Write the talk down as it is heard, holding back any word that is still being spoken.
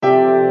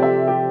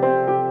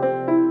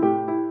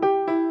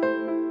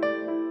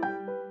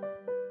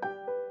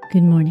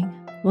Good morning.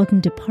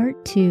 Welcome to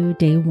part 2,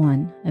 day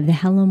 1 of the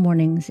Hello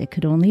Mornings It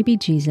Could Only Be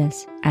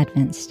Jesus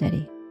Advent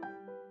Study.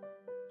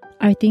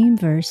 Our theme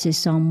verse is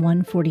Psalm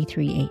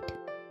 143:8.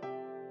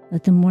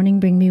 Let the morning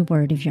bring me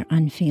word of your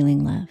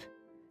unfailing love,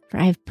 for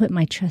I have put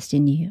my trust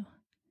in you.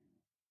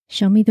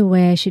 Show me the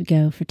way I should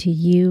go, for to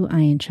you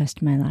I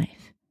entrust my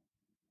life.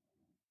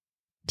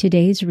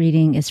 Today's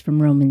reading is from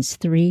Romans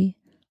 3,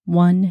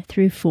 1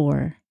 through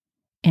 4,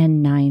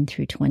 and 9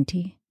 through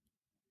 20.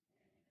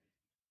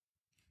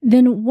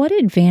 Then what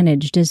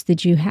advantage does the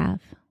Jew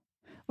have?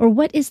 Or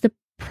what is the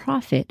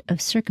profit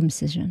of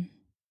circumcision?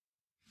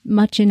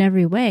 Much in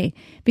every way,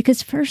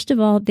 because first of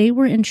all, they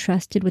were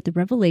entrusted with the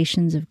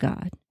revelations of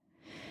God.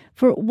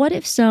 For what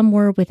if some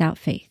were without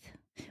faith?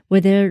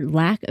 Would their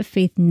lack of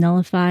faith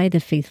nullify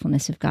the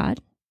faithfulness of God?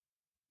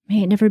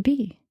 May it never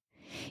be.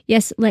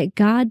 Yes, let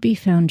God be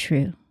found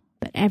true,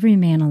 but every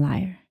man a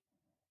liar.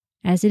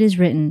 As it is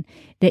written,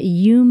 that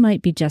you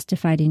might be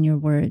justified in your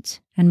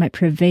words, and might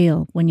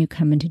prevail when you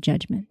come into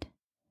judgment.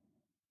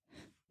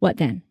 What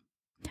then?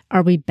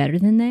 Are we better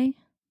than they?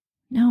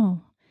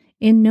 No,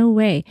 in no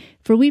way,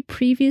 for we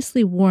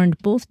previously warned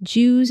both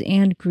Jews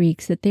and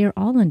Greeks that they are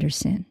all under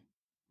sin.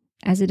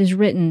 As it is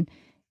written,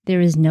 there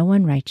is no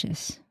one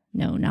righteous,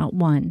 no, not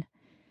one.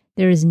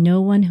 There is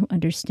no one who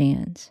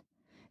understands.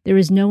 There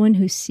is no one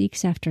who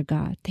seeks after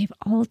God. They've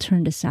all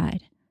turned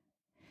aside.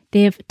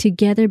 They have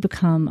together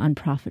become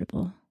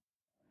unprofitable.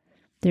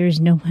 There is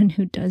no one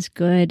who does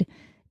good,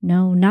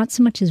 no, not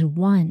so much as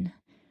one.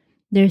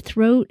 Their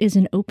throat is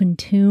an open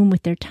tomb,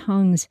 with their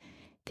tongues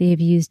they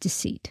have used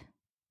deceit.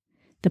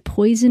 The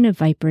poison of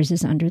vipers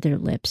is under their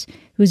lips,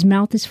 whose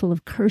mouth is full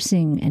of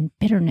cursing and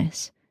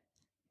bitterness.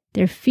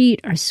 Their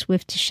feet are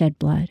swift to shed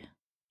blood.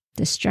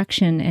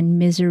 Destruction and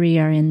misery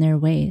are in their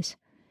ways.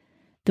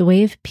 The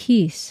way of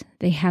peace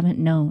they haven't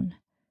known.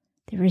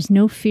 There is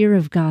no fear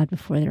of God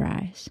before their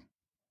eyes.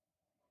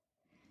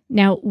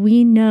 Now,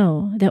 we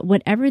know that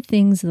whatever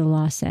things the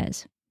law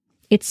says,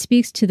 it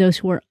speaks to those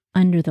who are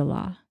under the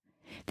law,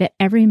 that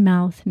every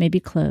mouth may be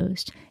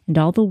closed, and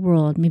all the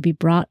world may be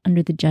brought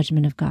under the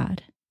judgment of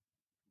God.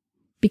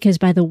 Because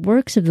by the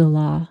works of the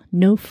law,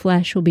 no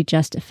flesh will be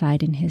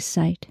justified in his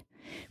sight,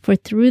 for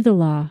through the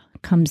law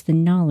comes the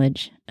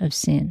knowledge of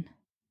sin.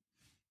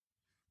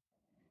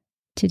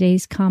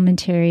 Today's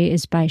commentary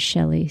is by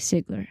Shelley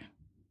Sigler.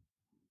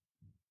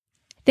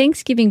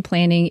 Thanksgiving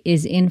planning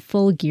is in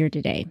full gear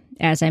today,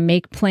 as I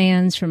make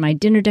plans for my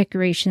dinner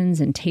decorations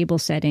and table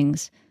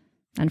settings.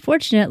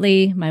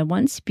 Unfortunately, my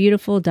once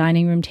beautiful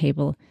dining room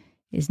table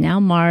is now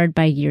marred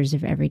by years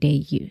of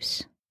everyday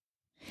use.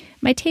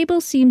 My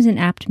table seems an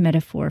apt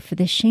metaphor for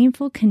the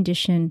shameful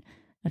condition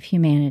of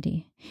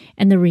humanity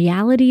and the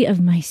reality of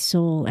my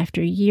soul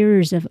after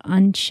years of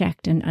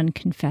unchecked and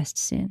unconfessed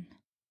sin.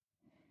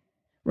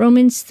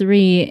 Romans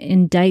 3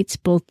 indicts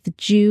both the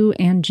Jew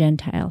and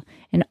Gentile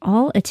and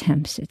all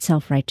attempts at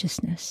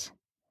self-righteousness.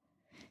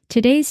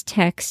 Today's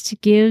text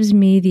gives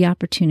me the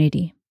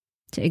opportunity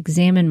to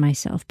examine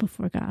myself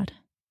before God.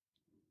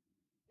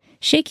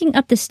 Shaking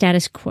up the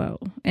status quo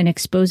and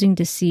exposing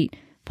deceit,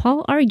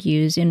 Paul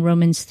argues in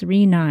Romans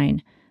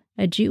 3:9,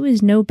 a Jew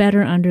is no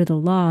better under the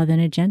law than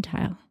a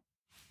Gentile.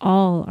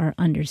 All are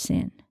under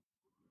sin.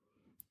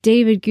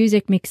 David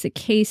Guzik makes the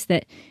case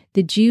that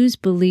the Jews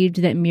believed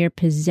that mere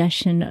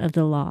possession of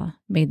the law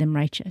made them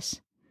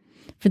righteous.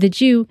 For the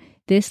Jew,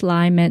 this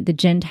lie meant the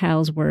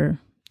Gentiles were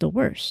the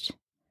worst.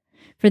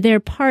 For their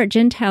part,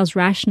 Gentiles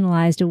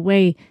rationalized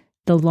away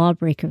the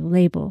lawbreaker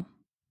label.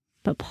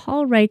 But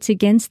Paul writes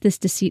against this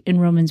deceit in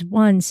Romans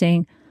 1,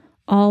 saying,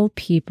 all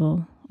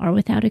people are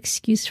without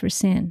excuse for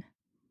sin.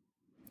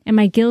 Am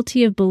I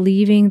guilty of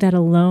believing that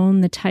alone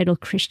the title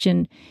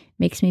Christian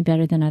makes me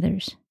better than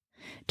others?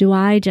 Do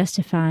I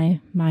justify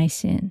my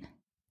sin?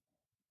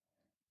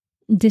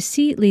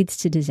 Deceit leads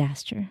to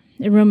disaster.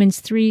 In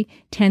Romans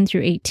 3:10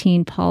 through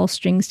 18, Paul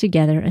strings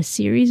together a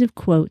series of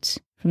quotes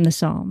from the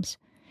Psalms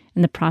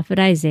and the prophet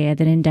Isaiah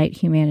that indict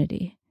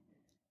humanity.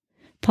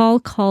 Paul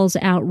calls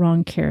out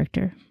wrong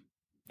character,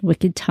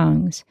 wicked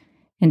tongues,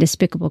 and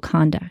despicable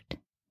conduct.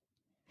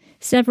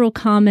 Several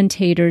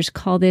commentators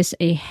call this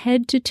a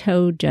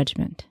head-to-toe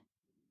judgment.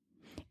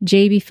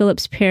 J.B.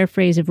 Phillips'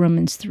 paraphrase of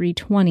Romans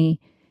 3:20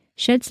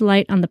 sheds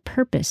light on the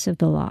purpose of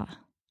the law.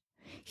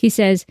 He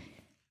says,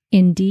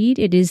 indeed,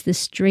 it is the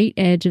straight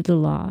edge of the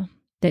law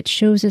that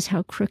shows us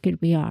how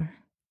crooked we are.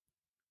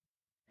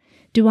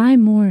 Do I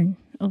mourn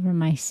over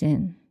my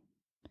sin?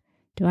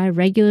 Do I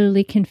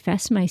regularly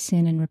confess my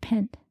sin and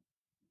repent?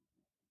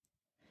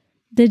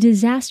 The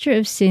disaster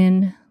of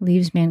sin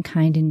leaves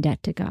mankind in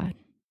debt to God.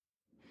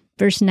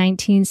 Verse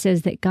 19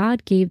 says that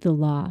God gave the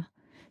law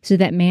so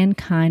that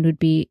mankind would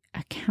be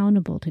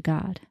accountable to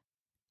God.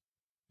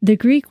 The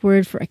Greek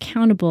word for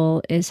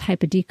accountable is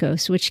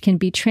hypodikos, which can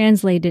be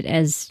translated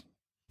as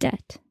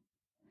debt.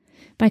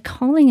 By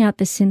calling out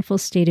the sinful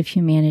state of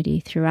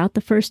humanity throughout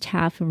the first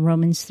half of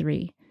Romans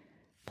 3,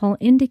 Paul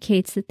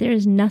indicates that there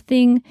is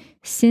nothing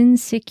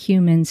sin-sick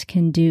humans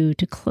can do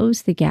to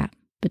close the gap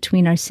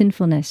between our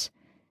sinfulness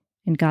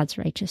and God's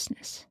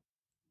righteousness.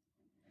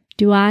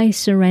 Do I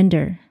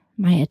surrender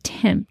my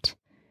attempt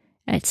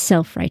at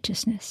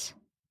self-righteousness?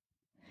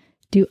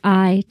 Do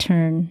I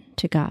turn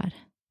to God?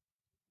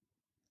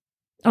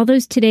 Although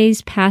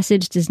today's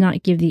passage does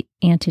not give the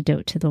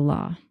antidote to the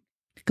law,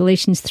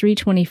 Galatians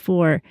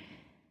 3:24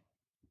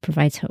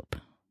 provides hope.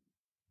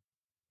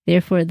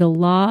 Therefore, the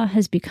law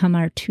has become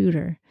our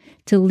tutor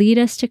to lead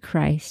us to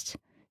Christ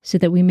so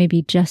that we may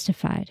be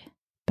justified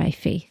by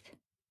faith.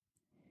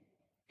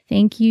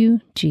 Thank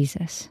you,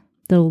 Jesus.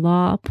 The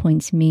law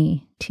points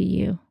me to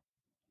you.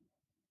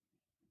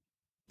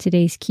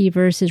 Today's key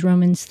verse is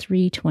Romans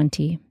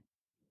 3:20.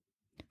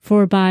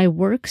 For by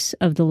works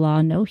of the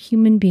law no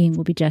human being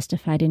will be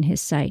justified in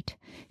his sight,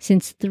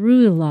 since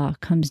through the law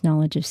comes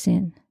knowledge of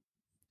sin.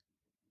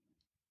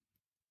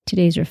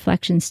 Today's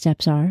reflection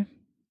steps are: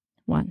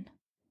 1.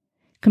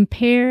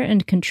 Compare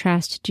and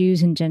contrast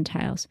Jews and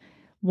Gentiles.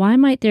 Why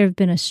might there have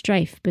been a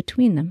strife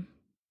between them?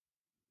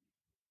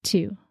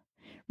 2.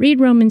 Read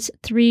Romans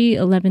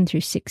 3:11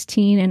 through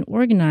 16 and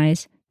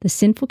organize the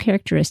sinful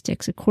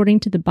characteristics according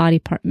to the body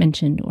part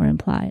mentioned or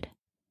implied.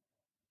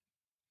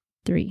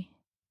 3.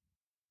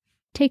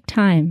 Take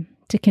time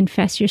to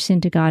confess your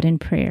sin to God in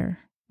prayer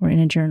or in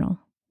a journal.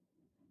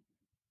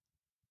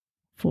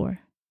 4.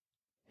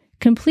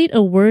 Complete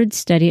a word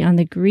study on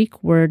the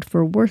Greek word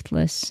for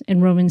worthless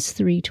in Romans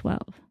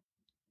 3:12.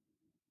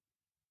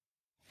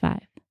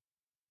 5.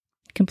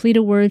 Complete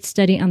a word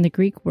study on the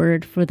Greek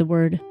word for the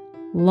word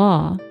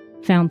law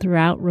found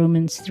throughout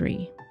Romans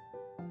 3.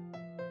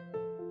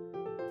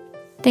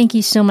 Thank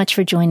you so much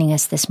for joining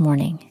us this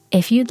morning.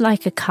 If you'd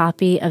like a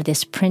copy of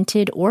this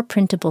printed or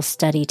printable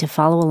study to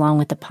follow along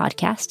with the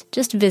podcast,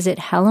 just visit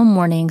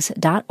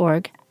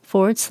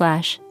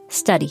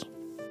hellomornings.org/study.